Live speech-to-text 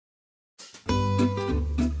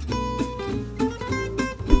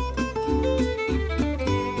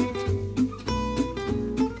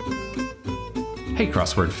Hey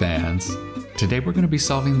Crossword fans! Today we're going to be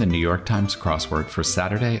solving the New York Times crossword for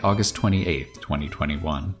Saturday, August 28th,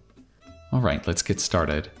 2021. Alright, let's get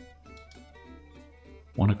started.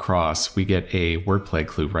 One across, we get a wordplay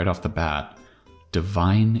clue right off the bat.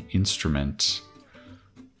 Divine instrument.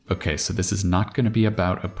 Okay, so this is not going to be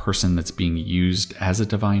about a person that's being used as a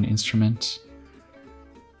divine instrument.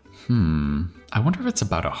 I wonder if it's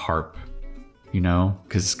about a harp, you know,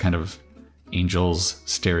 because kind of angels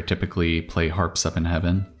stereotypically play harps up in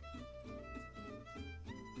heaven.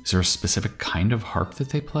 Is there a specific kind of harp that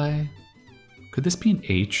they play? Could this be an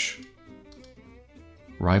H?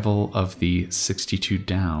 Rival of the 62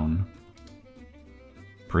 Down.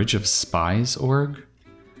 Bridge of Spies org?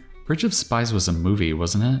 Bridge of Spies was a movie,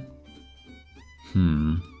 wasn't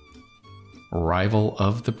it? Rival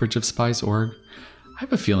of the Bridge of Spies org? I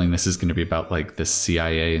have a feeling this is going to be about like the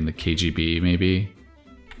CIA and the KGB, maybe.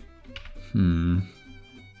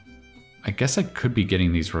 I guess I could be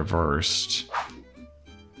getting these reversed.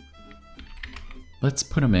 Let's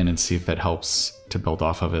put them in and see if that helps to build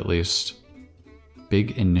off of at least.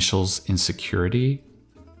 Big initials insecurity.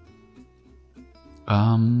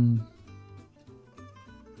 Isn't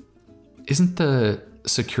the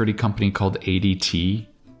security company called ADT?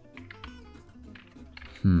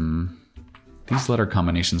 These letter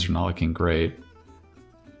combinations are not looking great.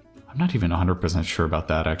 I'm not even 100% sure about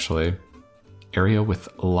that, actually. Area with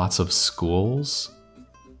lots of schools?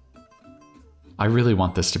 I really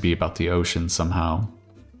want this to be about the ocean somehow.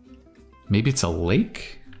 Maybe it's a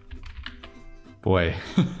lake? Boy,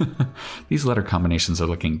 these letter combinations are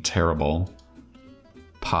looking terrible.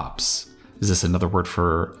 Pops. Is this another word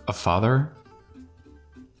for a father?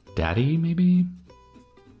 Daddy, maybe?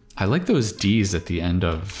 I like those D's at the end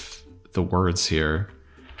of the words here.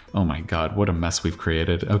 Oh my god, what a mess we've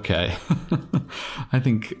created. Okay. I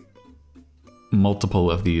think multiple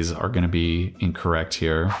of these are going to be incorrect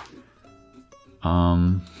here.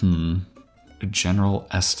 A general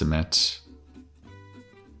estimate.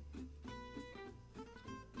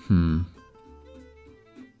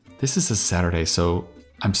 This is a Saturday, so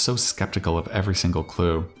I'm so skeptical of every single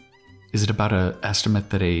clue. Is it about an estimate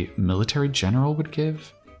that a military general would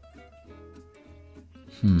give?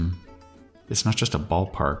 It's not just a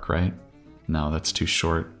ballpark, right? No, that's too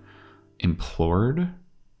short. Implored?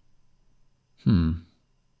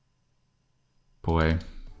 Boy, I'm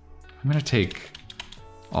gonna take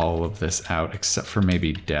all of this out except for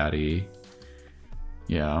maybe daddy.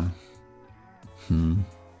 Yeah.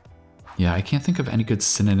 Yeah, I can't think of any good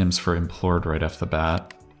synonyms for implored right off the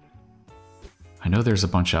bat. I know there's a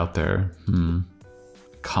bunch out there.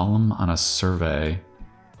 Column on a survey.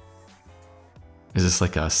 Is this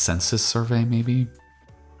like a census survey, maybe?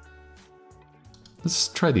 Let's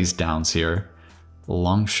try these downs here.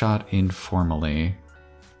 Long shot informally.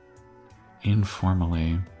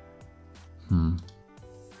 Informally.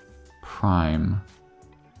 Prime.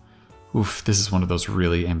 Oof, this is one of those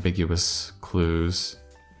really ambiguous clues.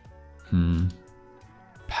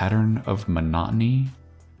 Pattern of monotony?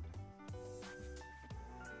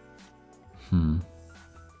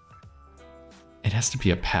 It has to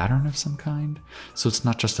be a pattern of some kind? So it's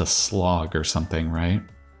not just a slog or something, right?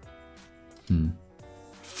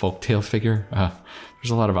 Folktale figure? There's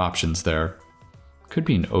a lot of options there. Could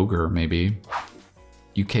be an ogre, maybe.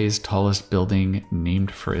 UK's tallest building named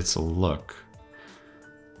for its look.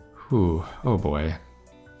 Ooh, oh boy.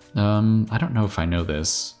 I don't know if I know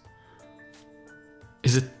this.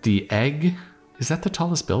 Is it the Egg? Is that the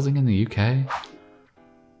tallest building in the UK?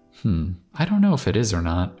 I don't know if it is or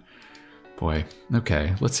not. Boy,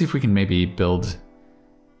 okay, let's see if we can maybe build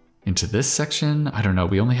into this section. I don't know,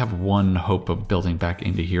 we only have one hope of building back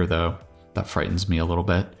into here though. That frightens me a little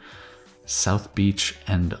bit. South Beach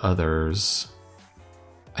and others.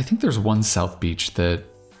 I think there's one South Beach that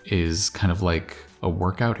is kind of like a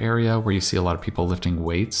workout area where you see a lot of people lifting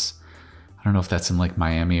weights. I don't know if that's in like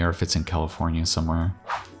Miami or if it's in California somewhere.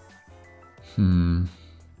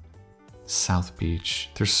 South Beach.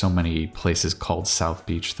 There's so many places called South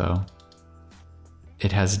Beach though.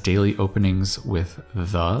 It has daily openings with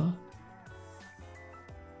the.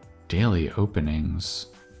 Daily openings.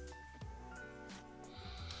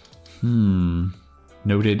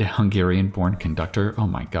 Noted Hungarian-born conductor. Oh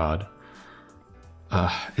my god.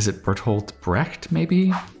 Is it Bertolt Brecht,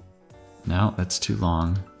 maybe? No, that's too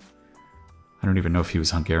long. I don't even know if he was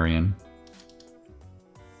Hungarian.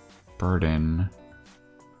 Burden.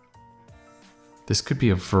 This could be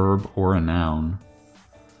a verb or a noun.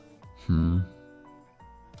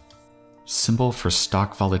 Symbol for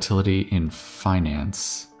stock volatility in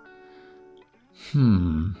finance.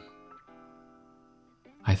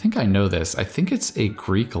 I think I know this. I think it's a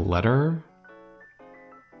Greek letter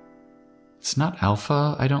It's not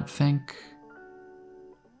alpha, I don't think.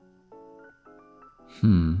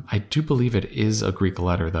 I do believe it is a Greek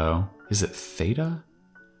letter, though. Is it theta?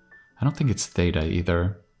 I don't think it's theta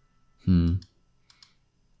either.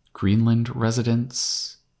 Greenland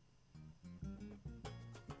residents.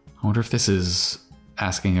 I wonder if this is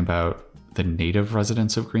asking about the native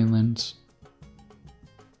residents of Greenland.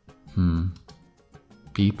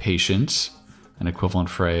 Be patient, an equivalent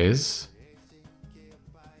phrase.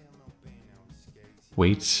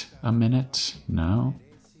 Wait a minute, no.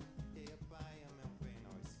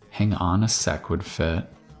 Hang on a sec would fit.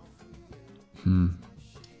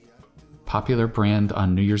 Popular brand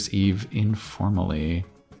on New Year's Eve informally.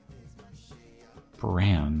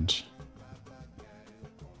 Brand.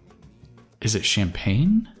 Is it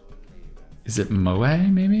champagne? Is it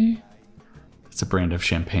Moët, maybe? It's a brand of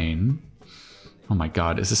champagne. Oh my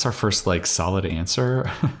god, is this our first, like, solid answer?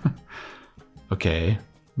 Okay.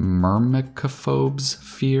 Myrmecophobe's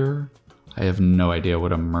fear? I have no idea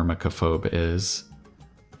what a myrmecophobe is.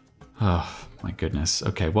 Oh, my goodness.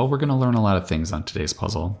 Okay, well, we're going to learn a lot of things on today's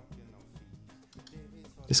puzzle.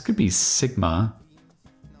 This could be Sigma.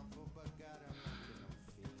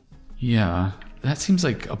 Yeah, that seems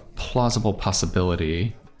like a plausible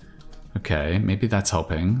possibility. Okay, maybe that's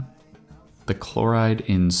helping. The chloride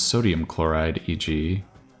in sodium chloride, e.g.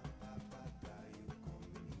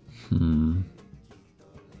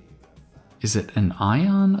 Is it an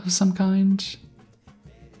ion of some kind?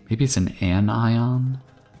 Maybe it's an anion?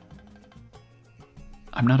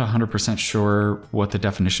 I'm not 100% sure what the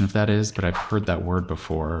definition of that is, but I've heard that word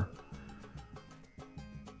before.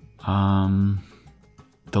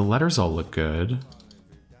 The letters all look good.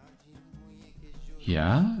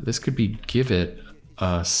 Yeah, this could be give it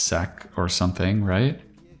a sec or something, right?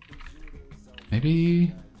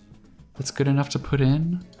 Maybe that's good enough to put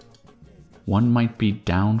in. One might be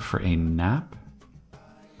down for a nap.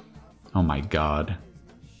 Oh my god.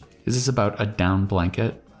 Is this about a down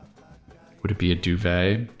blanket? Would it be a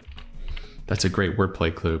duvet? That's a great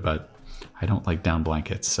wordplay clue, but I don't like down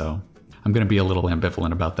blankets, so I'm going to be a little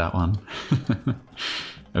ambivalent about that one.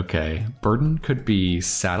 Okay, burden could be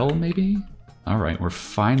saddle, maybe? All right, we're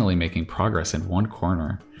finally making progress in one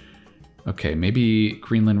corner. Okay, maybe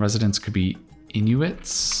Greenland residents could be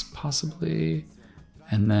Inuits, possibly?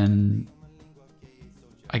 And then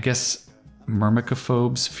I guess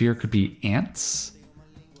Myrmecophobe's fear could be ants?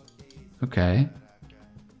 Okay.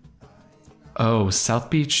 Oh, South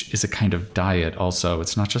Beach is a kind of diet also.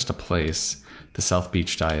 It's not just a place. The South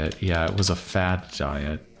Beach diet. Yeah, it was a fad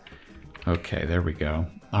diet. Okay, there we go.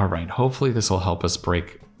 All right, hopefully this will help us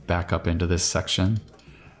break back up into this section.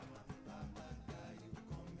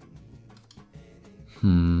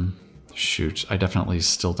 Shoot, I definitely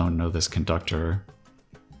still don't know this conductor.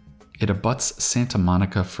 It abuts Santa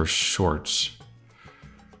Monica for Shortz.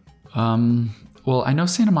 Well, I know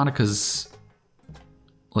Santa Monica's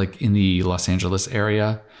like in the Los Angeles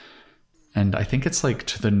area, and I think it's like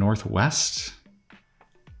to the northwest.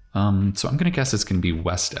 So I'm gonna guess it's gonna be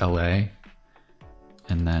West LA.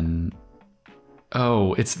 And then,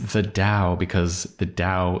 oh, it's the Dow, because the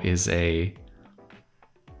Dow is a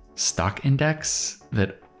stock index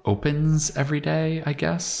that opens every day, I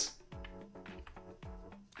guess.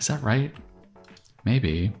 Is that right?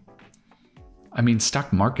 Maybe. I mean,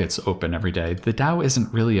 stock markets open every day. The Dow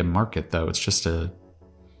isn't really a market, though. It's just an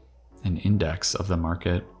index of the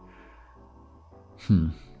market.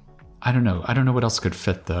 I don't know. I don't know what else could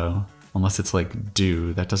fit, though. Unless it's like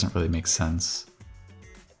dew. That doesn't really make sense.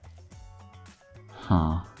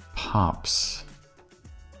 Pops.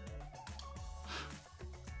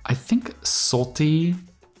 I think salty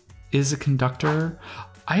is a conductor.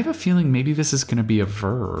 I have a feeling maybe this is going to be a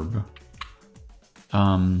verb.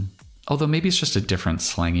 Although maybe it's just a different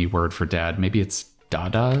slangy word for dad. Maybe it's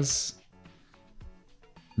dadas.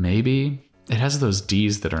 Maybe. It has those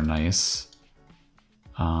D's that are nice.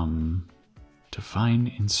 Divine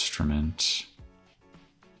instrument.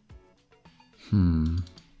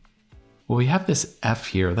 Well, we have this F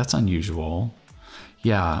here. That's unusual.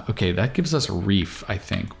 Yeah, okay, that gives us reef, I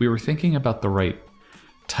think. We were thinking about the right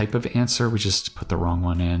type of answer. We just put the wrong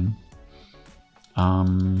one in.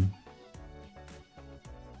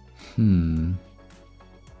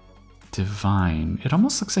 Divine. It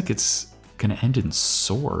almost looks like it's gonna end in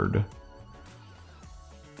sword.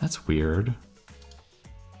 That's weird.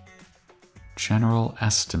 General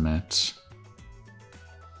estimate.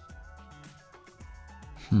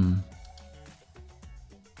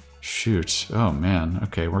 Shoot. Oh man.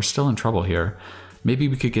 Okay, we're still in trouble here. Maybe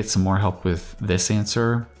we could get some more help with this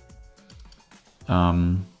answer.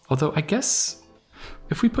 Although I guess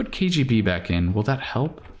if we put KGB back in, will that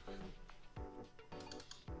help?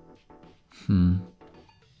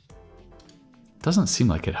 Doesn't seem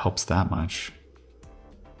like it helps that much.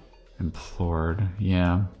 Implored.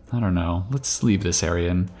 Yeah, I don't know. Let's leave this area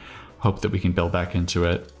and hope that we can build back into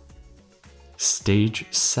it. Stage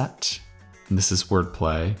set. And this is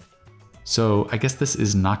wordplay. So I guess this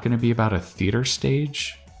is not going to be about a theater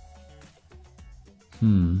stage.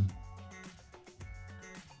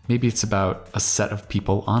 Maybe it's about a set of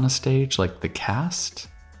people on a stage, like the cast?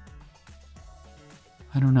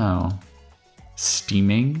 I don't know.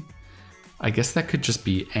 Steaming? I guess that could just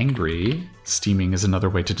be angry. Steaming is another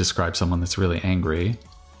way to describe someone that's really angry.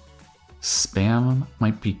 Spam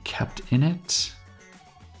might be kept in it.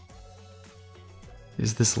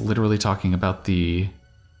 Is this literally talking about the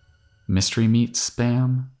mystery meat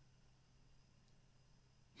spam?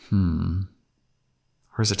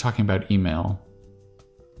 Or is it talking about email?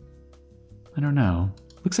 I don't know.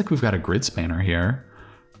 Looks like we've got a grid spanner here.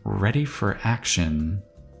 Ready for action.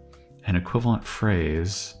 An equivalent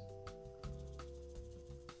phrase.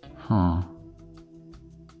 Huh.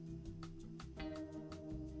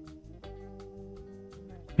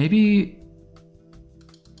 Maybe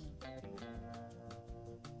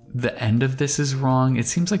the end of this is wrong. It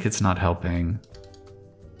seems like it's not helping.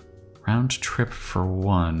 Round trip for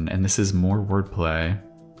one, and this is more wordplay.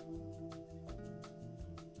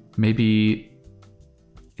 Maybe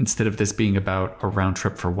instead of this being about a round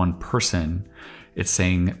trip for one person, it's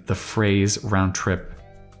saying the phrase round trip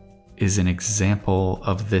is an example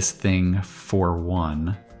of this thing for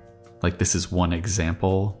one. Like this is one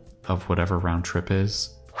example of whatever round trip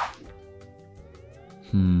is.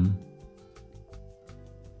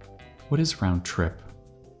 What is round trip?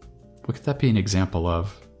 What could that be an example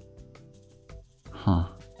of?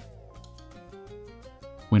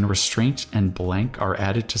 When restraint and blank are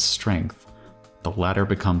added to strength, the latter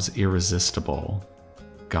becomes irresistible.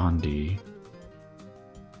 Gandhi.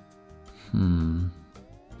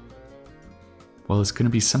 Well, it's going to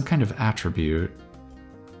be some kind of attribute.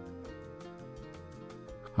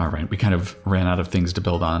 All right, we kind of ran out of things to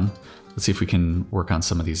build on. Let's see if we can work on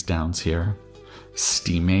some of these downs here.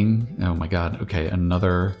 Steaming. Oh my god. Okay,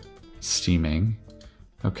 another steaming.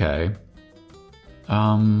 Okay.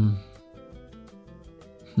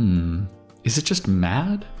 Is it just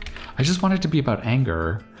mad? I just want it to be about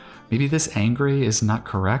anger. Maybe this angry is not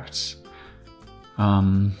correct.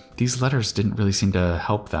 These letters didn't really seem to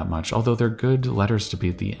help that much, although they're good letters to be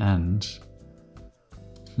at the end.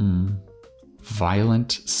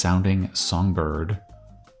 Violent sounding songbird.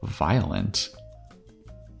 Violent.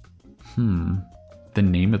 The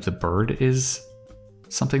name of the bird is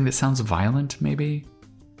something that sounds violent, maybe?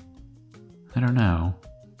 I don't know.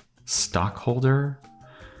 Stockholder?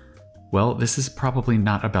 Well, this is probably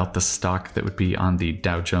not about the stock that would be on the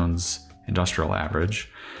Dow Jones Industrial Average.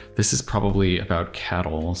 This is probably about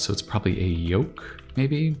cattle, so it's probably a yoke,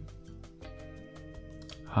 maybe?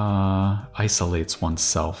 Isolates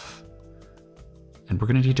oneself. And we're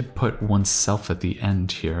gonna need to put oneself at the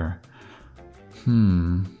end here.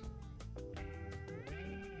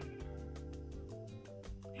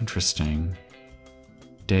 Interesting.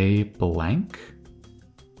 Day blank?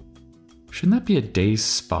 Shouldn't that be a day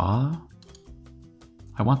spa?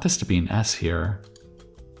 I want this to be an S here.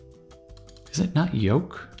 Is it not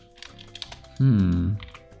yoke? It'd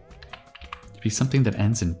be something that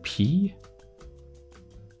ends in P?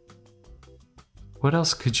 What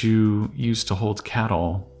else could you use to hold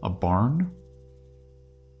cattle? A barn?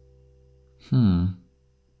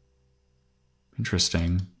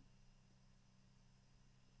 Interesting.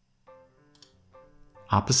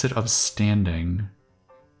 Opposite of standing.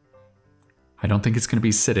 I don't think it's going to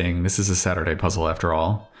be sitting. This is a Saturday puzzle after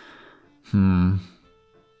all.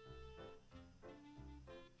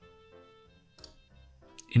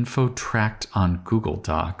 Info tracked on Google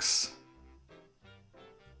Docs.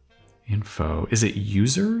 Info. Is it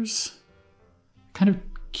users? Kind of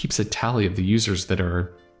keeps a tally of the users that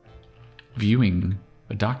are viewing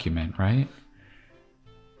a document, right?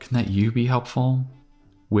 Can that U be helpful?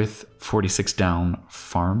 With 46 down,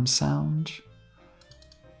 farm sound?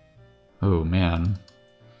 Oh man.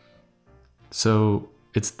 So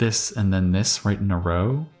it's this and then this right in a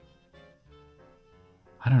row?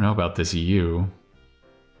 I don't know about this U.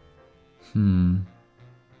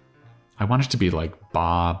 I want it to be like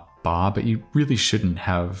ba, ba, but you really shouldn't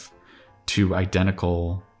have two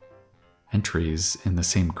identical entries in the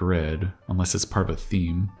same grid unless it's part of a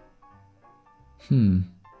theme.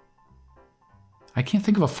 I can't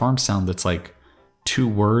think of a farm sound that's like two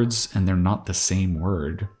words and they're not the same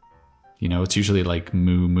word. You know, it's usually like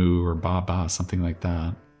moo moo or ba ba, something like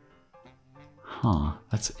that.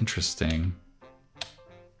 That's interesting.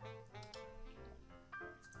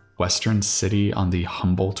 Western city on the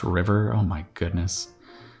Humboldt River. Oh my goodness.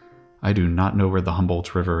 I do not know where the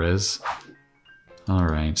Humboldt River is. All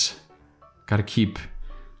right. Gotta keep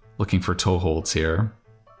looking for toeholds here.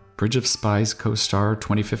 Bridge of Spies co-star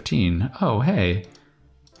 2015. Oh, hey.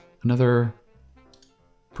 Another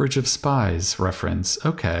Bridge of Spies reference.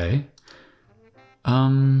 Okay.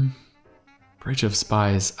 Bridge of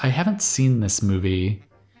Spies. I haven't seen this movie.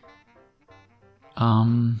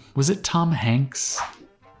 Was it Tom Hanks?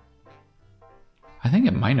 I think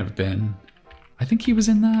it might have been. I think he was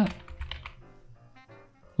in that.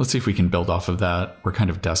 Let's see if we can build off of that. We're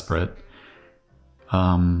kind of desperate.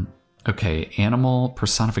 Okay, animal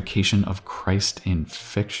personification of Christ in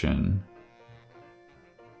fiction.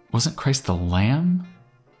 Wasn't Christ the lamb?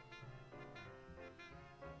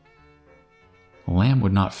 Lamb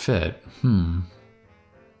would not fit.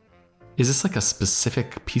 Is this like a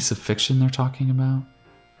specific piece of fiction they're talking about?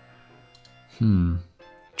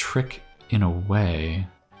 Trick in a way.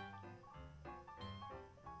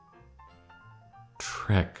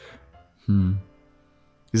 Trick.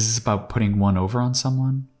 Is this about putting one over on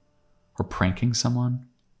someone? Or pranking someone?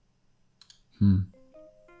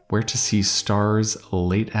 Where to see stars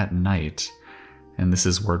late at night. And this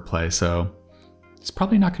is wordplay, so it's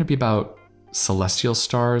probably not going to be about celestial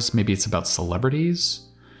stars. Maybe it's about celebrities.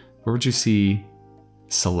 Where would you see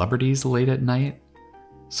celebrities late at night?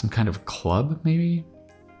 Some kind of club, maybe?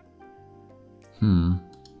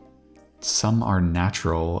 Some are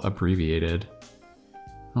natural, abbreviated.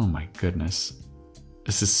 Oh my goodness.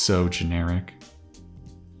 This is so generic.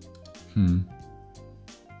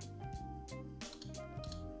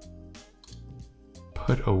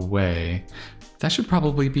 Put away. That should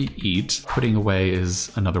probably be eat. Putting away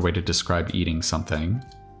is another way to describe eating something.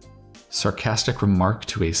 Sarcastic remark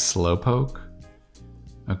to a slowpoke.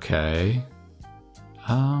 Okay.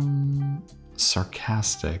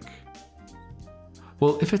 Sarcastic.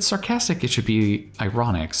 Well, if it's sarcastic, it should be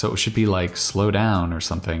ironic. So it should be like slow down or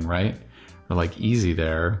something, right? Or like easy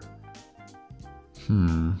there.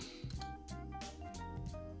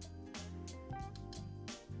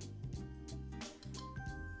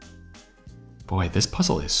 Boy, this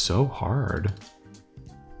puzzle is so hard.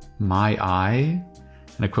 My eye,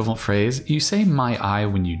 an equivalent phrase. You say my eye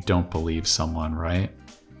when you don't believe someone, right?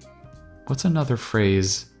 What's another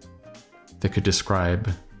phrase that could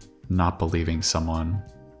describe not believing someone?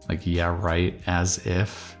 Like, yeah, right, as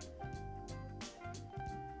if.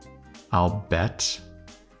 I'll bet.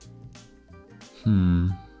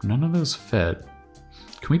 None of those fit.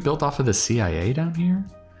 Can we build off of the CIA down here?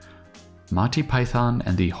 Monty Python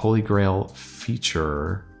and the Holy Grail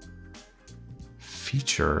feature.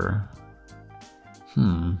 Feature.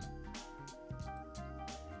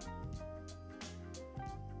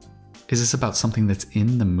 Is this about something that's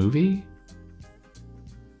in the movie?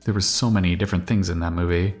 There were so many different things in that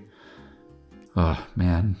movie. Oh,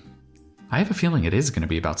 man. I have a feeling it is going to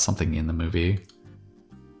be about something in the movie.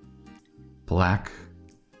 Black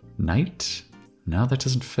Knight? No, that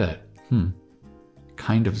doesn't fit.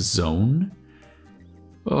 Kind of zone?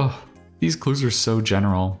 Oh, these clues are so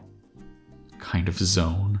general. Kind of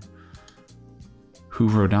zone. Who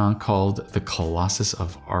Rodin called the Colossus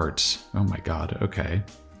of Art. Oh my god, okay.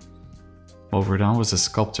 Well, Rodin was a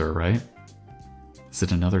sculptor, right? Is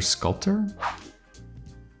it another sculptor?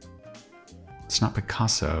 It's not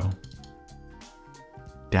Picasso.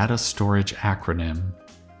 Data storage acronym.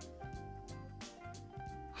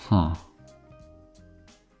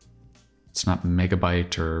 It's not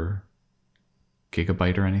megabyte or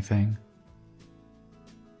gigabyte or anything.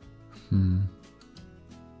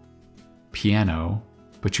 Piano,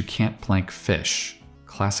 but you can't plank fish.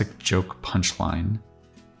 Classic joke punchline.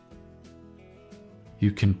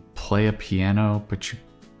 You can play a piano, but you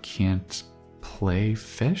can't play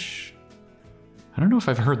fish? I don't know if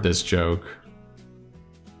I've heard this joke.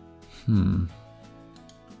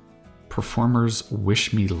 Performers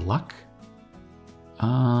wish me luck?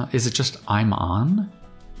 Is it just I'm on?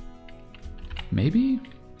 Maybe?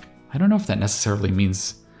 I don't know if that necessarily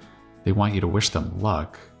means they want you to wish them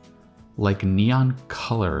luck. Like neon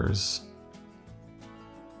colors.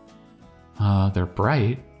 They're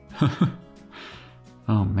bright.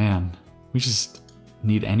 Oh man, we just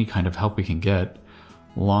need any kind of help we can get.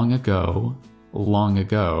 Long ago.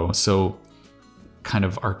 So kind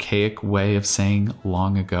of archaic way of saying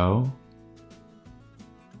long ago.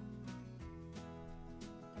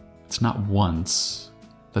 It's not once.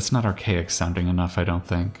 That's not archaic sounding enough, I don't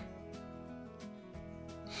think.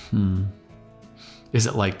 Is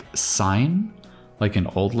it like sign? Like an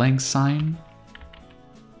Old Lang syne?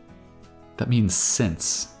 That means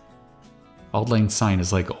since. Auld Lang Syne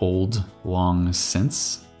is like old, long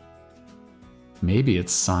since. Maybe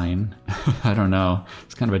it's sign. I don't know.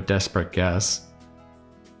 It's kind of a desperate guess.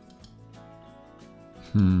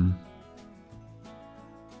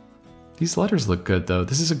 These letters look good, though.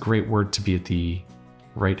 This is a great word to be at the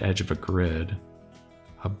right edge of a grid.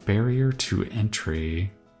 A barrier to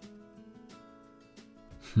entry.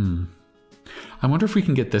 I wonder if we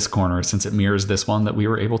can get this corner since it mirrors this one that we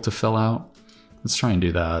were able to fill out. Let's try and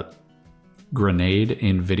do that. Grenade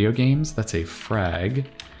in video games. That's a frag.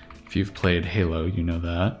 If you've played Halo, you know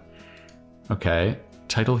that. Okay.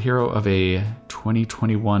 Title hero of a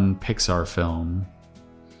 2021 Pixar film.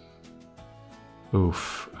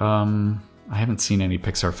 Oof. I haven't seen any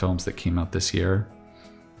Pixar films that came out this year.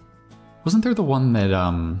 Wasn't there the one that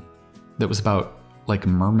that was about like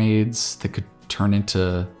mermaids that could turn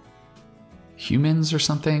into humans or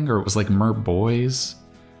something? Or it was like Merboys?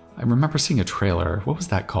 I remember seeing a trailer. What was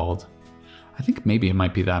that called? I think maybe it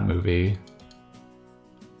might be that movie.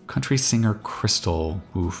 Country singer Crystal.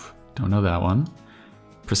 Oof. Don't know that one.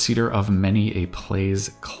 Procedure of many a play's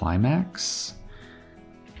climax.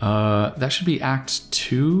 That should be Act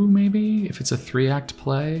 2, maybe? If it's a 3-act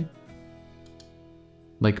play.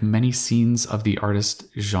 Like many scenes of the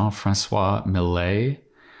artist Jean-Francois Millet.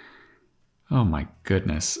 Oh my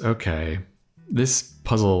goodness. Okay. This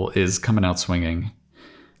puzzle is coming out swinging.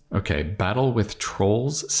 Okay, battle with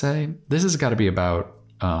trolls, say? This has got to be about,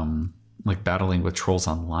 like battling with trolls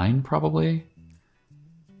online, probably?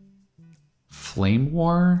 Flame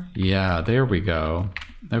war? Yeah, there we go.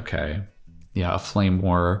 Okay. Yeah, a flame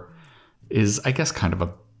war is, I guess, kind of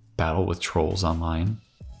a battle with trolls online.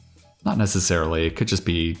 Not necessarily. It could just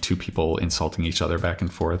be two people insulting each other back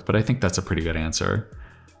and forth, but I think that's a pretty good answer.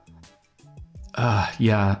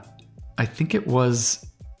 Yeah, I think it was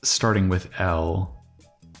starting with L.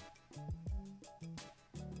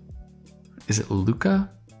 Is it Luca?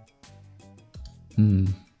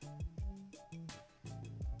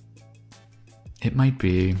 It might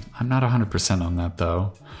be. I'm not 100% on that,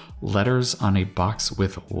 though. Letters on a box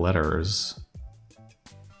with letters.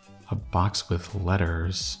 A box with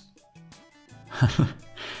letters.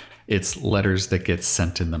 It's letters that get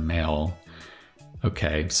sent in the mail.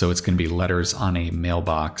 Okay, so it's going to be letters on a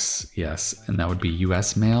mailbox. Yes, and that would be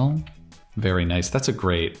US mail. Very nice. That's a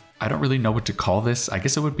great... I don't really know what to call this. I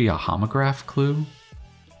guess it would be a homograph clue.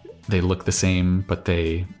 They look the same, but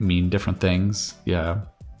they mean different things. Yeah,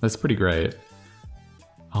 that's pretty great.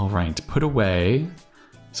 All right, put away.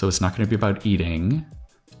 So it's not going to be about eating.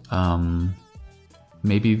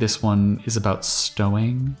 Maybe this one is about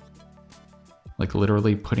stowing. Like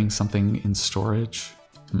literally putting something in storage.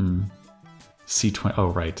 C20. Oh,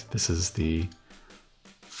 right. This is the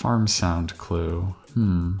farm sound clue.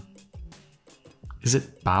 Is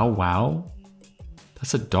it bow wow?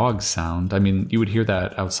 That's a dog sound. I mean, you would hear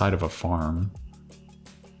that outside of a farm.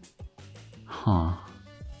 Huh.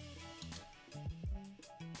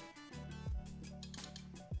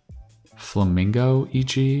 Flamingo,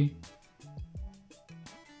 e.g.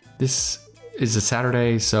 This is a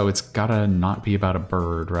Saturday, so it's gotta not be about a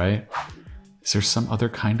bird, right? Is there some other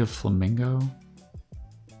kind of flamingo?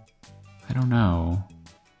 I don't know.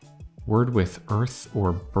 Word with earth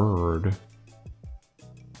or bird.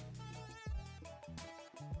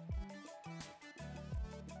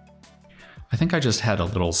 I think I just had a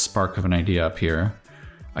little spark of an idea up here.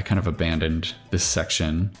 I kind of abandoned this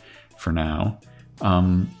section for now.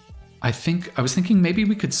 I was thinking maybe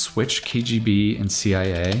we could switch KGB and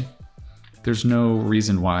CIA. There's no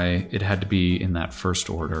reason why it had to be in that first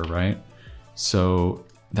order, right? So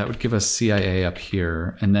that would give us CIA up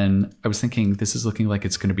here. And then I was thinking this is looking like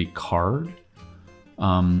it's going to be card.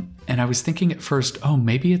 And I was thinking at first, oh,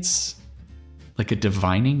 maybe it's like a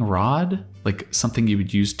divining rod, like something you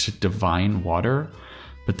would use to divine water.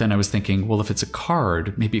 But then I was thinking, well, if it's a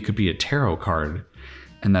card, maybe it could be a tarot card.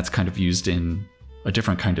 And that's kind of used in a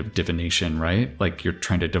different kind of divination, right? Like you're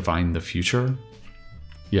trying to divine the future.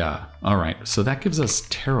 Yeah, all right. So that gives us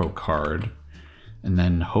tarot card. And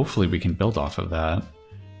then hopefully we can build off of that.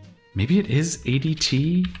 Maybe it is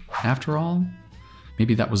ADT after all.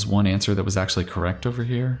 Maybe that was one answer that was actually correct over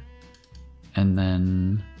here. And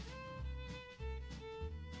then...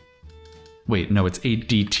 Wait, no, it's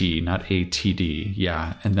ADT, not ATD.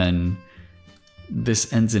 Yeah, and then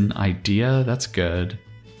this ends in idea. That's good.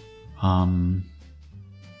 I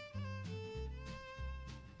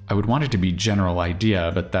would want it to be general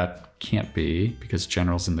idea, but that can't be because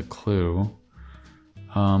general's in the clue.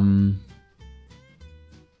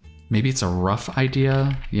 Maybe it's a rough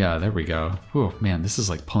idea. Yeah, there we go. Oh man, this is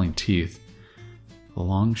like pulling teeth.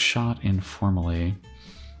 Long shot informally.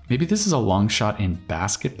 Maybe this is a long shot in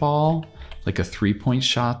basketball, like a 3-point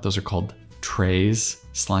shot. Those are called trays,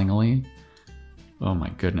 slangily. Oh my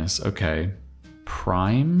goodness. Okay.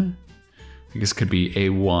 Prime, I guess could be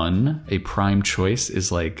A1. A prime choice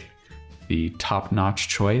is like the top-notch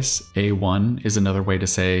choice. A1 is another way to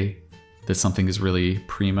say that something is really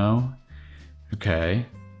primo. Okay.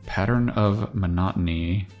 Pattern of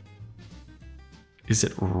monotony. Is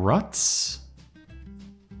it ruts?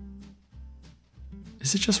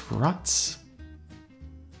 Is it just ruts?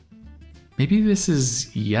 Maybe this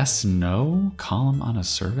is yes, no column on a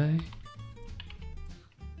survey?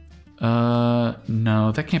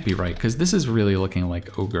 No, that can't be right, because this is really looking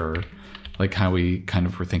like ogre, like how we kind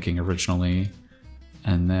of were thinking originally.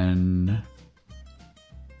 And then,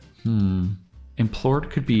 implored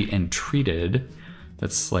could be entreated.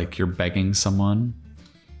 That's like you're begging someone.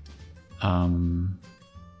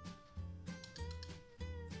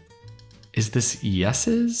 Is this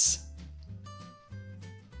yeses?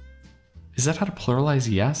 Is that how to pluralize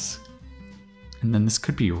yes? And then this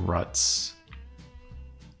could be ruts.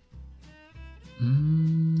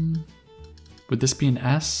 Would this be an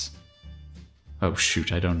S? Oh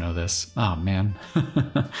shoot, I don't know this. Oh man.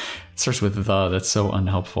 It starts with the, that's so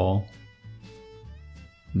unhelpful.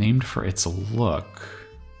 Named for its look.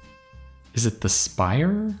 Is it the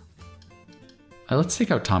spire? Let's take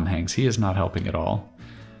out Tom Hanks, he is not helping at all.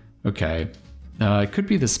 Okay, it could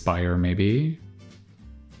be the spire maybe.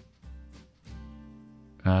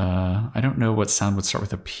 I don't know what sound would start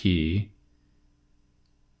with a P.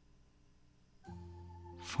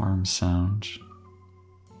 Farm sound.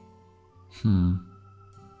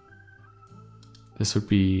 This would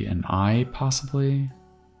be an I, possibly?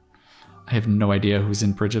 I have no idea who's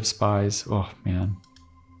in Bridge of Spies. Oh, man.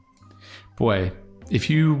 Boy, if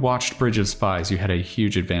you watched Bridge of Spies, you had a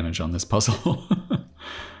huge advantage on this puzzle.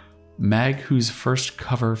 Mag, whose first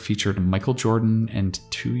cover featured Michael Jordan and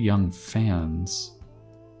 2 young fans.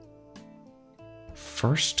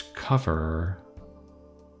 First cover...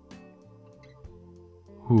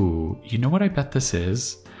 Ooh, you know what I bet this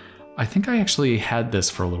is? I think I actually had this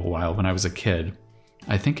for a little while when I was a kid.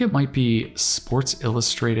 I think it might be Sports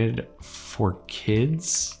Illustrated for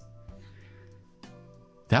kids.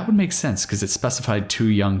 That would make sense because it specified 2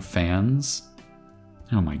 young fans.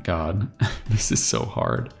 Oh my god, this is so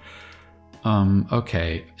hard.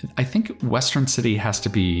 Okay, I think Western City has to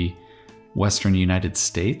be Western United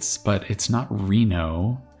States, but it's not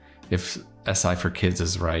Reno if SI for kids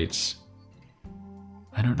is right.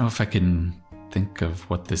 I don't know if I can think of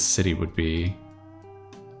what this city would be.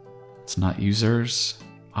 It's not users.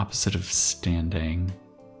 Opposite of standing.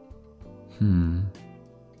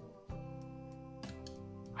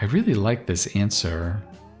 I really like this answer.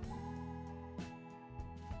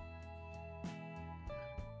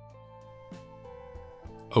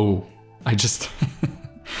 Oh, I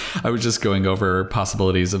was just going over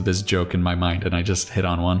possibilities of this joke in my mind and I just hit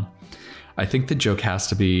on one. I think the joke has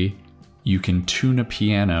to be, you can tune a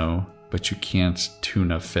piano, but you can't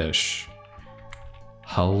tune a fish.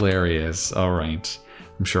 Hilarious. All right.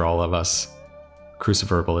 I'm sure all of us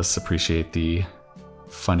cruciverbalists appreciate the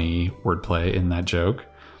funny wordplay in that joke.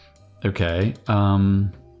 Okay.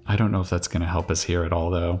 I don't know if that's going to help us here at all,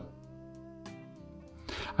 though.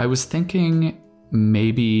 I was thinking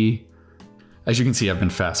maybe, as you can see, I've been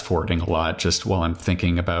fast forwarding a lot just while I'm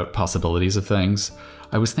thinking about possibilities of things.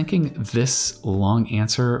 I was thinking this long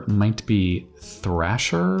answer might be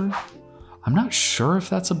thrasher. I'm not sure if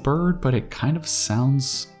that's a bird, but it kind of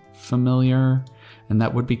sounds familiar, and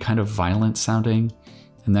that would be kind of violent sounding.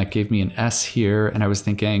 And that gave me an S here, and I was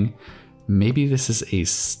thinking maybe this is a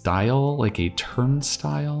style, like a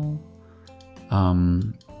turnstile.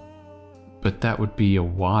 But that would be a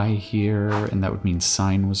Y here, and that would mean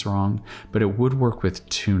sign was wrong. But it would work with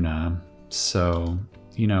tuna, so,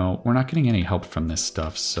 you know, we're not getting any help from this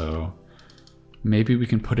stuff, so maybe we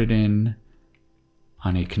can put it in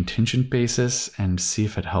on a contingent basis and see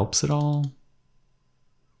if it helps at all.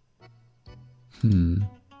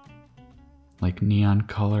 Like neon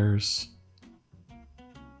colors.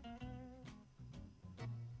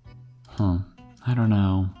 I don't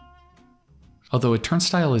know. Although a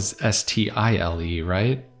turnstile is S-T-I-L-E,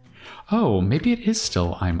 right? Oh, maybe it is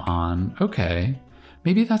still I'm on. Okay.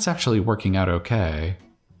 Maybe that's actually working out okay.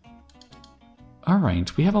 All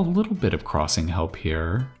right, we have a little bit of crossing help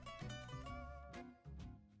here.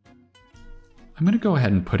 I'm going to go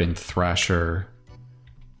ahead and put in Thrasher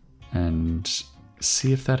and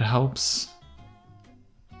see if that helps.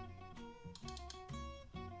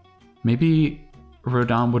 Maybe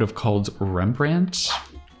Rodin would have called Rembrandt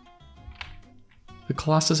the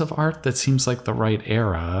Colossus of Art. That seems like the right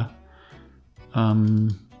era.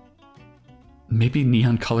 Maybe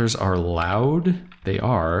neon colors are loud. They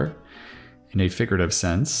are, in a figurative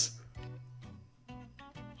sense.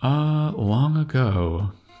 Long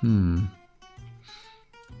ago.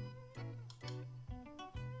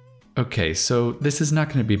 Okay, so this is not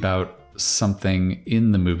going to be about something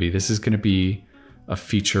in the movie. This is going to be a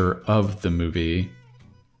feature of the movie.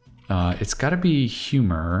 It's got to be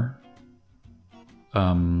humor.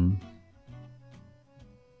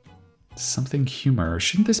 Something humor.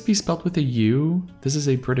 Shouldn't this be spelled with a U? This is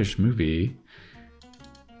a British movie.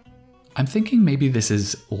 I'm thinking maybe this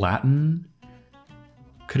is Latin.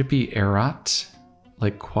 Could it be erat?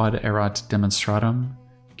 Like quod erat demonstratum?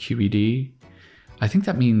 QED? I think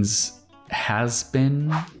that means has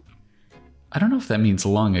been. I don't know if that means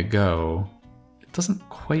long ago. It doesn't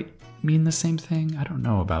quite mean the same thing. I don't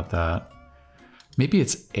know about that. Maybe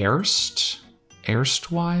it's erst?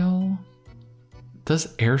 Erstwhile?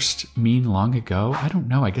 Does erst mean long ago? I don't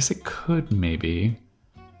know. I guess it could maybe.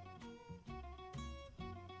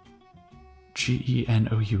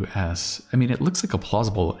 Genous. I mean, it looks like a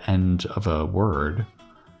plausible end of a word.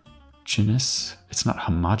 Genus? It's not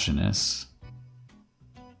homogeneous.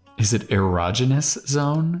 Is it erogenous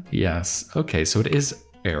zone? Yes. Okay, so it is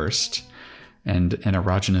erst. And an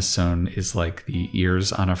erogenous zone is like the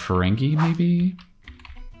ears on a Ferengi, maybe?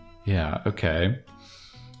 Yeah, okay.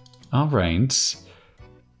 All right.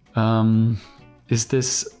 Is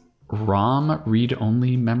this ROM,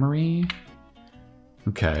 read-only memory?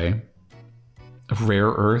 Okay. Rare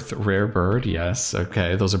earth, rare bird, yes.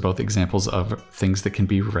 Okay, those are both examples of things that can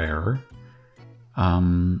be rare.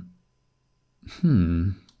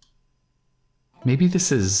 Maybe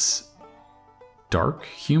this is dark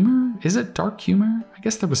humor? Is it dark humor? I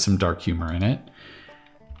guess there was some dark humor in it.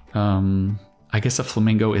 I guess a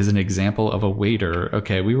flamingo is an example of a waiter.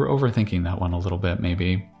 Okay, we were overthinking that one a little bit,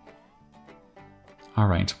 maybe. All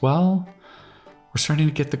right, well, we're starting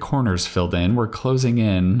to get the corners filled in. We're closing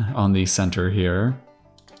in on the center here.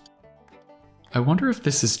 I wonder if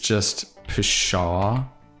this is just pshaw.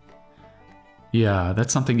 Yeah,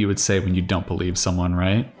 that's something you would say when you don't believe someone,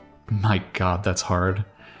 right? My God, that's hard.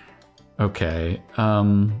 Okay,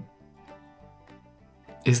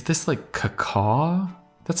 is this like cacaw?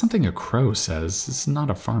 That's something a crow says. It's not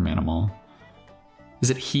a farm animal. Is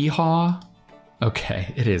it hee-haw?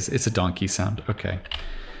 Okay, it is. It's a donkey sound. Okay.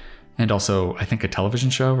 And also, I think a television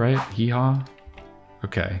show, right? Hee-haw?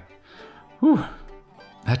 Okay. Whew.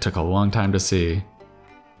 That took a long time to see.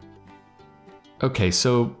 Okay,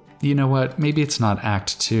 so you know what? Maybe it's not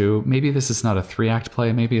Act 2. Maybe this is not a 3-act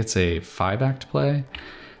play. Maybe it's a 5-act play.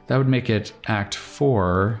 That would make it Act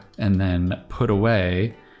 4 and then put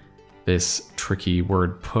away this tricky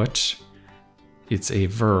word put. It's a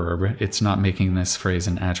verb. It's not making this phrase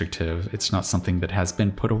an adjective. It's not something that has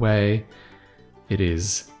been put away. It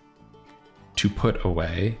is to put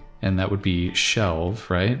away, and that would be shelve,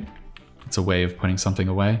 right? It's a way of putting something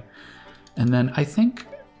away. And then I think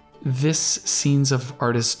this scenes of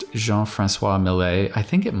artist Jean-Francois Millet, I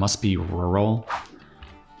think it must be rural.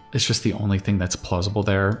 It's just the only thing that's plausible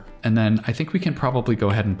there. And then I think we can probably go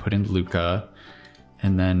ahead and put in Luca.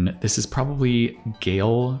 And then this is probably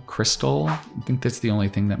Gale Crystal. I think that's the only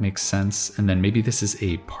thing that makes sense. And then maybe this is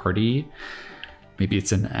a party. Maybe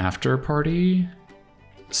it's an after party.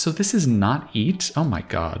 So this is not eat? Oh my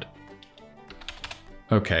God.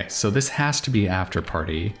 Okay, so this has to be after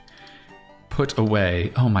party. Put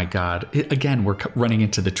away. Oh my God. Again, we're running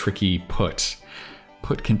into the tricky put.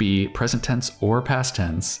 Put can be present tense or past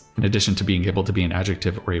tense, in addition to being able to be an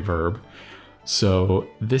adjective or a verb. So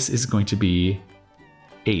this is going to be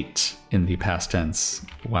ate in the past tense.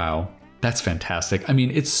 Wow, that's fantastic. I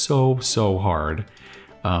mean, it's so hard,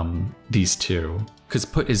 these two, because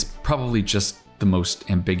put is probably just the most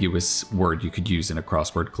ambiguous word you could use in a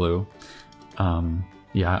crossword clue.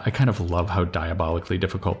 Yeah, I kind of love how diabolically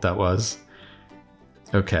difficult that was.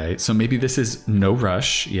 Okay, so maybe this is no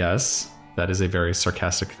rush. Yes, that is a very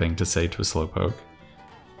sarcastic thing to say to a slowpoke.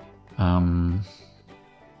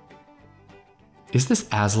 Is this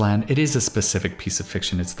Aslan? It is a specific piece of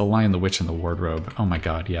fiction. It's The Lion, the Witch, and the Wardrobe. Oh my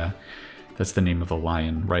God, yeah. That's the name of the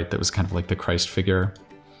lion, right? That was kind of like the Christ figure.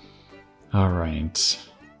 All right.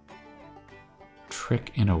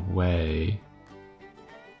 Trick in a way.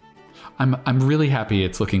 I'm really happy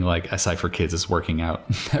it's looking like SI for Kids is working out.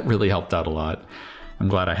 That really helped out a lot. I'm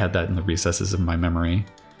glad I had that in the recesses of my memory.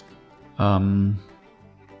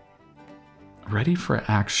 Ready for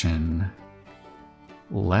action.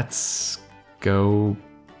 Let's go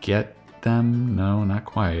get them? No, not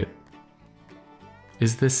quite.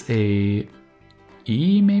 Is this a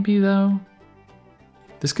E maybe though?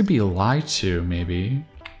 This could be lie to maybe.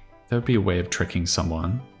 That would be a way of tricking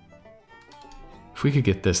someone. If we could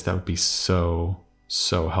get this, that would be so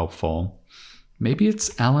helpful. Maybe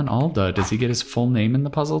it's Alan Alda. Does he get his full name in the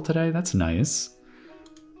puzzle today? That's nice.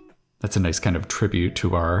 That's a nice kind of tribute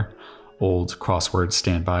to our old crossword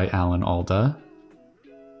standby, Alan Alda.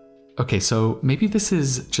 Okay, so maybe this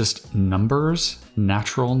is just numbers,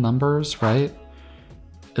 natural numbers, right?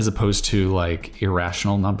 As opposed to like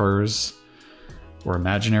irrational numbers or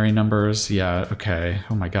imaginary numbers. Yeah, okay.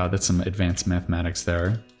 Oh my God, that's some advanced mathematics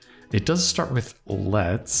there. It does start with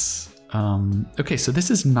let's. Okay, so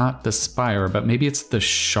this is not the spire, but maybe it's the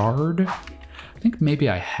shard. I think maybe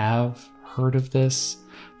I have heard of this.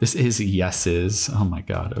 This is yeses. Oh my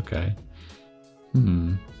God, okay.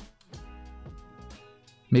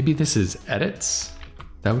 Maybe this is edits?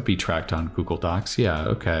 That would be tracked on Google Docs. Yeah,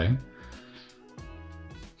 okay.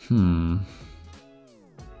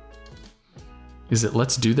 Is it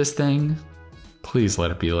let's do this thing? Please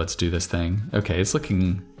let it be let's do this thing. Okay, it's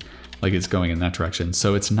looking like it's going in that direction.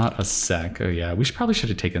 So it's not a sec. Oh yeah, we probably should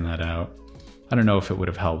have taken that out. I don't know if it would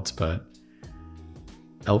have helped, but...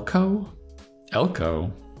 Elko?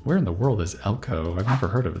 Elko? Where in the world is Elko? I've never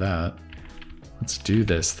heard of that. Let's do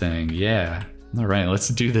this thing. Yeah. All right, let's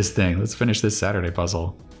do this thing. Let's finish this Saturday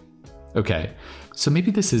puzzle. Okay, so maybe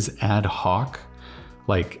this is ad hoc,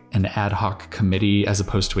 like an ad hoc committee as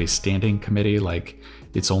opposed to a standing committee, like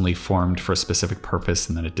it's only formed for a specific purpose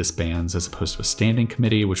and then it disbands, as opposed to a standing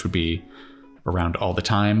committee, which would be around all the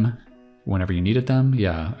time whenever you needed them.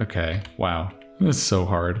 Yeah, okay. Wow, this is so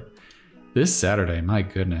hard. This Saturday, my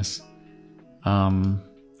goodness.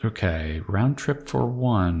 Okay, round trip for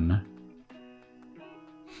 1.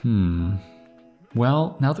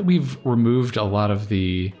 Well, now that we've removed a lot of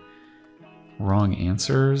the wrong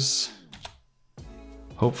answers,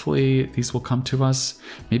 hopefully these will come to us.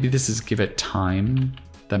 Maybe this is give it time.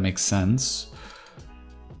 That makes sense.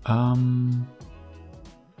 Round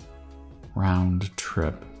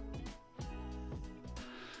trip.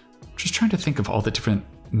 Just trying to think of all the different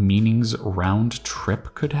meanings round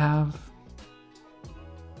trip could have.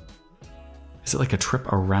 Is it like a trip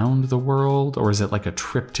around the world, or is it like a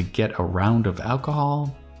trip to get a round of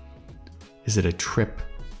alcohol? Is it a trip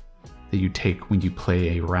that you take when you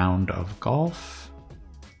play a round of golf?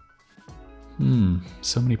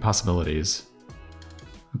 So many possibilities.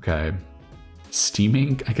 Okay.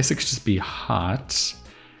 Steaming? I guess it could just be hot.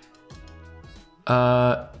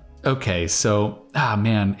 Okay, so,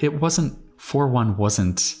 man, it wasn't, 4-1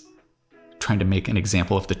 wasn't trying to make an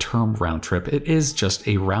example of the term round trip. It is just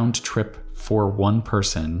a round trip for one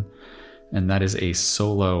person, and that is a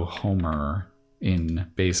solo homer in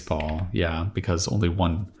baseball. Yeah, because only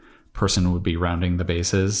one person would be rounding the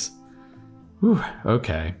bases. Whew,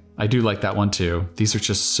 okay. I do like that one too. These are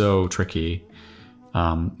just so tricky.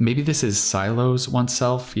 Maybe this is silos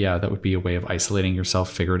oneself. Yeah, that would be a way of isolating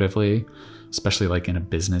yourself figuratively, especially like in a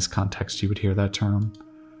business context, you would hear that term.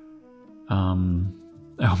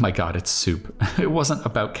 Oh my God, it's soup. It wasn't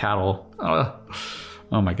about cattle.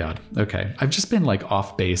 Oh my God. Okay. I've just been like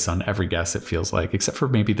off base on every guess, it feels like, except for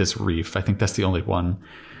maybe this reef. I think that's the only one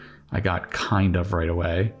I got kind of right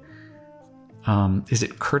away. Is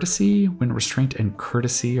it courtesy, when restraint and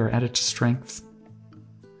courtesy are added to strength?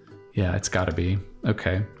 Yeah, it's gotta be.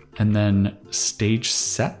 Okay. And then stage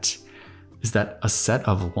set. Is that a set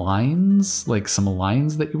of lines? Like some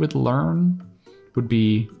lines that you would learn would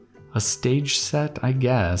be a stage set, I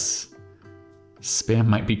guess. Spam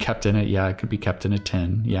might be kept in it. Yeah, it could be kept in a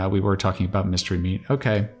tin. Yeah, we were talking about mystery meat.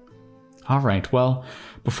 Okay. All right. Well,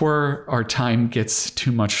 before our time gets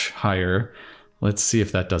too much higher, let's see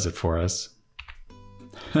if that does it for us.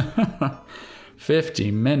 50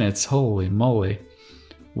 minutes. Holy moly.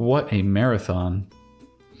 What a marathon.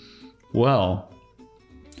 Well,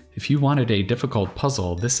 if you wanted a difficult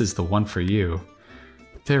puzzle, this is the one for you.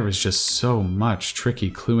 There was just so much tricky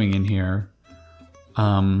cluing in here.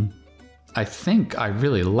 I think I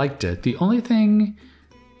really liked it. The only thing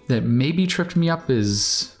that maybe tripped me up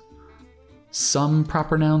is some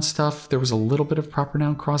proper noun stuff. There was a little bit of proper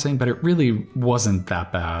noun crossing, but it really wasn't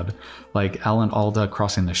that bad. Like Alan Alda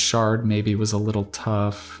crossing the shard maybe was a little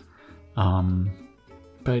tough.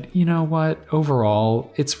 But you know what?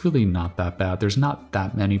 Overall, it's really not that bad. There's not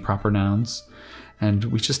that many proper nouns. And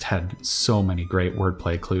we just had so many great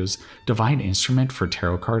wordplay clues. Divine Instrument for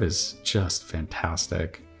tarot card is just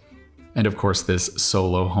fantastic. And of course, this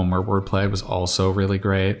solo Homer wordplay was also really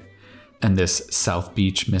great. And this South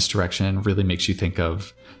Beach misdirection really makes you think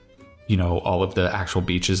of, you know, all of the actual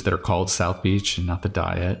beaches that are called South Beach and not the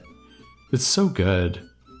diet. It's so good.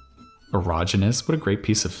 Erogenous, what a great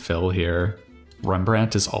piece of fill here.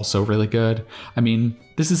 Rembrandt is also really good. I mean,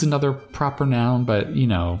 this is another proper noun, but, you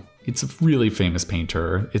know, it's a really famous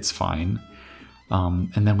painter. It's fine.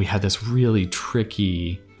 And then we had this really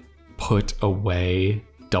tricky put away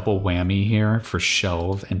double whammy here for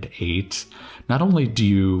shelve and 8. Not only do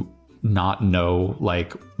you not know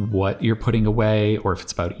like what you're putting away or if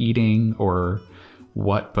it's about eating or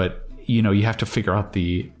what, but you know, you have to figure out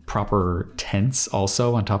the proper tense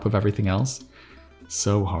also on top of everything else.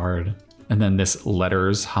 So hard. And then this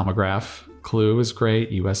letters homograph clue is great.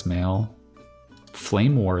 US mail.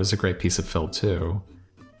 Flame War is a great piece of fill too.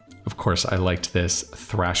 Of course, I liked this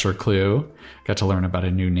Thrasher clue. Got to learn about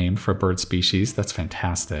a new name for a bird species. That's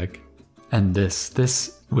fantastic. And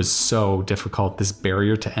this was so difficult. This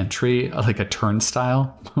barrier to entry, like a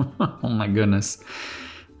turnstile. Oh my goodness.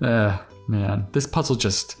 Man, this puzzle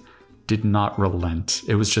just did not relent.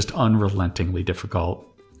 It was just unrelentingly difficult.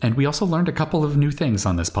 And we also learned a couple of new things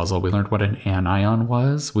on this puzzle. We learned what an anion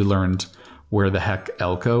was. We learned where the heck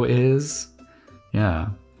Elko is. Yeah.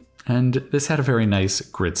 And this had a very nice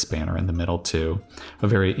grid spanner in the middle too. A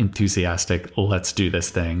very enthusiastic, let's do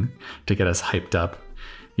this thing to get us hyped up.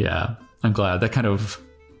 Yeah, I'm glad. That kind of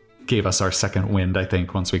gave us our second wind, I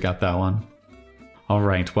think, once we got that one. All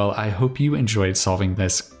right, well, I hope you enjoyed solving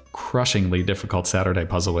this crushingly difficult Saturday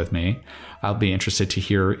puzzle with me. I'll be interested to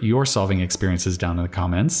hear your solving experiences down in the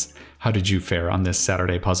comments. How did you fare on this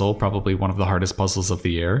Saturday puzzle? Probably one of the hardest puzzles of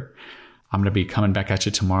the year. I'm going to be coming back at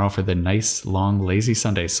you tomorrow for the nice, long, lazy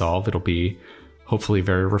Sunday solve. It'll be hopefully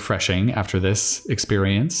very refreshing after this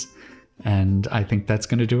experience. And I think that's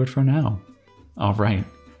going to do it for now. All right.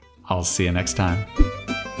 I'll see you next time.